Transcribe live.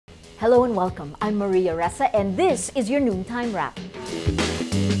Hello and welcome. I'm Maria Ressa, and this is your Noontime Wrap.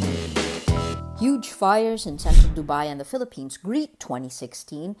 Huge fires in central Dubai and the Philippines greet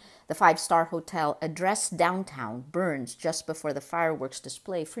 2016. The five-star hotel Address downtown burns just before the fireworks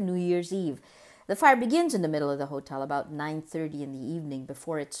display for New Year's Eve. The fire begins in the middle of the hotel about 9:30 in the evening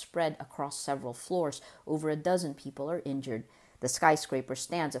before it spread across several floors. Over a dozen people are injured. The skyscraper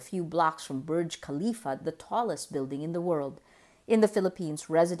stands a few blocks from Burj Khalifa, the tallest building in the world. In the Philippines,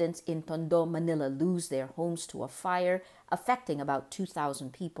 residents in Tondo, Manila lose their homes to a fire, affecting about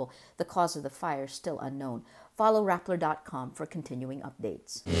 2,000 people. The cause of the fire is still unknown. Follow Rappler.com for continuing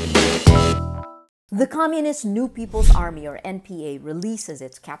updates. The Communist New People's Army, or NPA, releases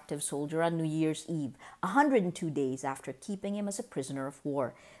its captive soldier on New Year's Eve, 102 days after keeping him as a prisoner of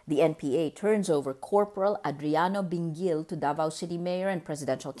war. The NPA turns over Corporal Adriano Binguil to Davao City Mayor and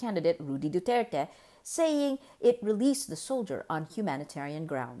presidential candidate Rudy Duterte, saying it released the soldier on humanitarian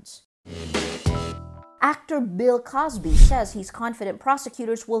grounds. Actor Bill Cosby says he's confident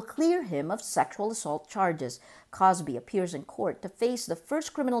prosecutors will clear him of sexual assault charges. Cosby appears in court to face the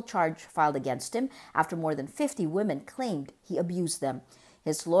first criminal charge filed against him after more than 50 women claimed he abused them.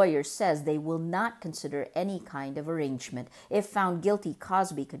 His lawyer says they will not consider any kind of arrangement. If found guilty,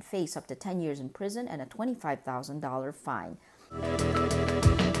 Cosby could face up to 10 years in prison and a $25,000 fine.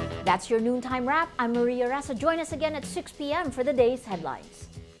 That's your Noontime Wrap. I'm Maria Ressa. Join us again at 6 p.m. for the day's headlines.